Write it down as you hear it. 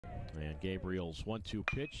And Gabriel's 1-2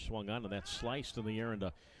 pitch swung on, and that's sliced in the air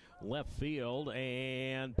into left field.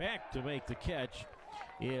 And back to make the catch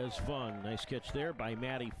is Fung. Nice catch there by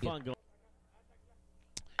Matty Fung.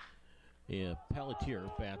 Yeah, Pelletier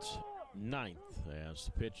bats ninth as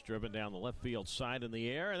the pitch driven down the left field side in the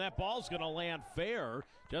air, and that ball's going to land fair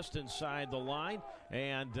just inside the line,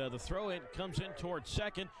 and the throw in comes in towards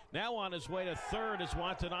second. Now on his way to third is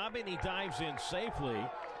Watanabe, and he dives in safely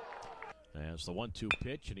as the 1-2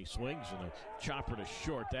 pitch, and he swings, and a chopper to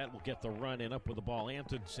short. That will get the run in. Up with the ball,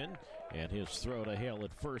 Antonsen, and his throw to Hale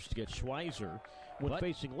at first gets Schweizer. When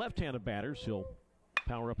facing left-handed batters, he'll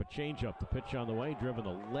power up a changeup. The pitch on the way, driven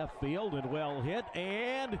to left field and well hit,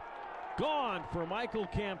 and gone for Michael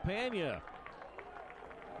Campagna.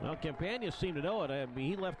 Well, Campagna seemed to know it. I mean,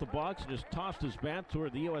 he left the box and just tossed his bat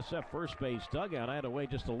toward the USF first base dugout. I had to wait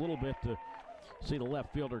just a little bit to see the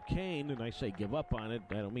left fielder Kane, and I say give up on it.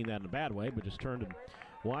 I don't mean that in a bad way, but just turned and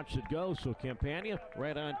watched it go. So Campagna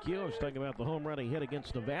right on cue. I was talking about the home run he hit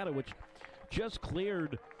against Nevada, which just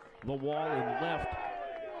cleared the wall in left.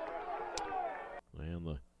 And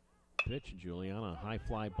the pitch, Juliana, high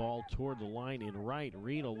fly ball toward the line in right.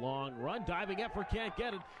 Reed, a long run, diving effort, can't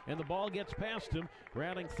get it, and the ball gets past him.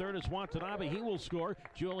 Rounding third is Watanabe. He will score.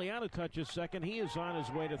 Juliana touches second. He is on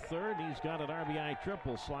his way to third. He's got an RBI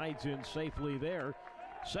triple, slides in safely there.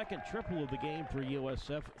 Second triple of the game for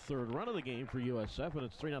USF, third run of the game for USF, and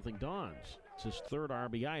it's 3-0 Dons. It's his third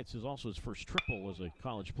RBI. It's also his first triple as a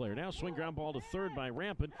college player. Now swing ground ball to third by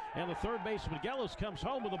Rampant, and the third baseman Gellis comes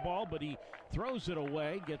home with the ball, but he throws it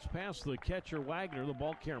away, gets past the catcher Wagner. The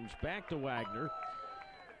ball comes back to Wagner,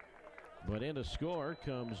 but in to score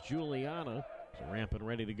comes Juliana. So Rampant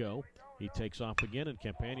ready to go. He takes off again, and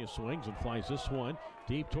Campagna swings and flies this one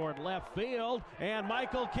deep toward left field. And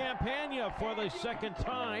Michael Campagna, for the second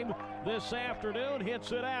time this afternoon,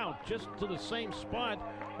 hits it out just to the same spot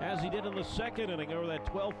as he did in the second inning over that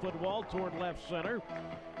 12-foot wall toward left center.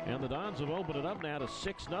 And the Dons have opened it up now to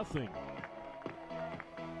 6-0.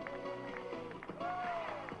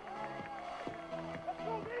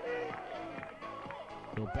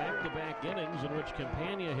 So back-to-back innings in which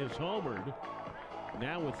Campagna has homered.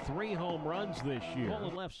 Now with 3 home runs this year. Ball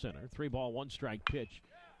in left center, 3-ball, 1-strike pitch,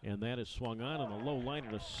 and that is swung on the low line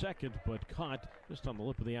in a second, but caught just on the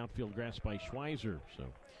lip of the outfield grass by Schweizer. So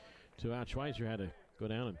 2 out. Schweizer had to go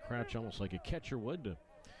down and crouch almost like a catcher would.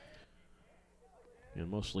 And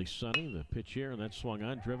mostly sunny, the pitch here, and that swung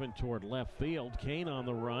on, driven toward left field. Kane on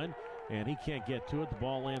the run, and he can't get to it. The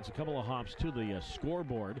ball lands a couple of hops to the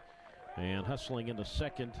scoreboard, and hustling into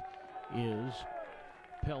second is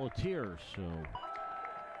Pelletier. So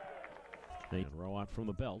they row out from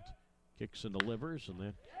the belt, kicks and delivers, and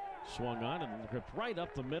then swung on and ripped right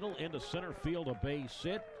up the middle into center field, a base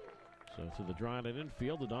hit. So to the draw and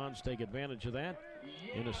infield, the Dons take advantage of that.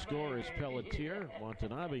 In a score is Pelletier.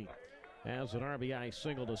 Watanabe has an RBI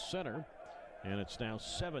single to center, and it's now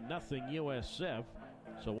 7-0 USF.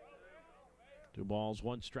 So 2 balls,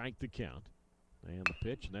 1 strike to count. And the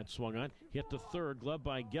pitch, and that swung on, hit to third, glove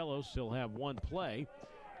by Gellos. He'll have 1 play.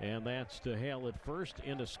 And that's to Hale at first.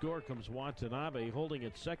 Into score comes Watanabe. Holding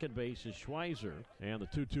at second base is Schweizer. And the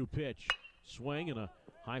 2-2 pitch. Swing and a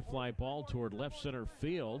high fly ball toward left center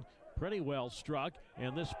field. Pretty well struck.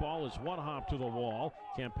 And this ball is 1 hop to the wall.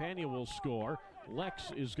 Campagna will score.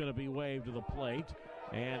 Lex is going to be waved to the plate.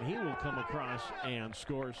 And he will come across and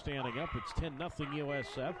score standing up. It's 10-0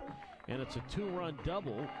 USF. And it's a 2-run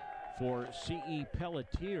double for C.E.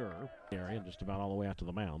 Pelletier. And just about all the way out to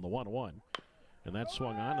the mound. The 1-1. And that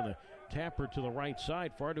swung on, and the tapper to the right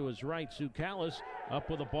side, far to his right. Tsoukalas up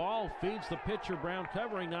with the ball, feeds the pitcher. Brown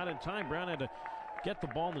covering, not in time. Brown had to get the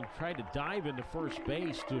ball and tried to dive into first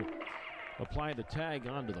base to apply the tag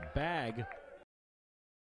onto the bag.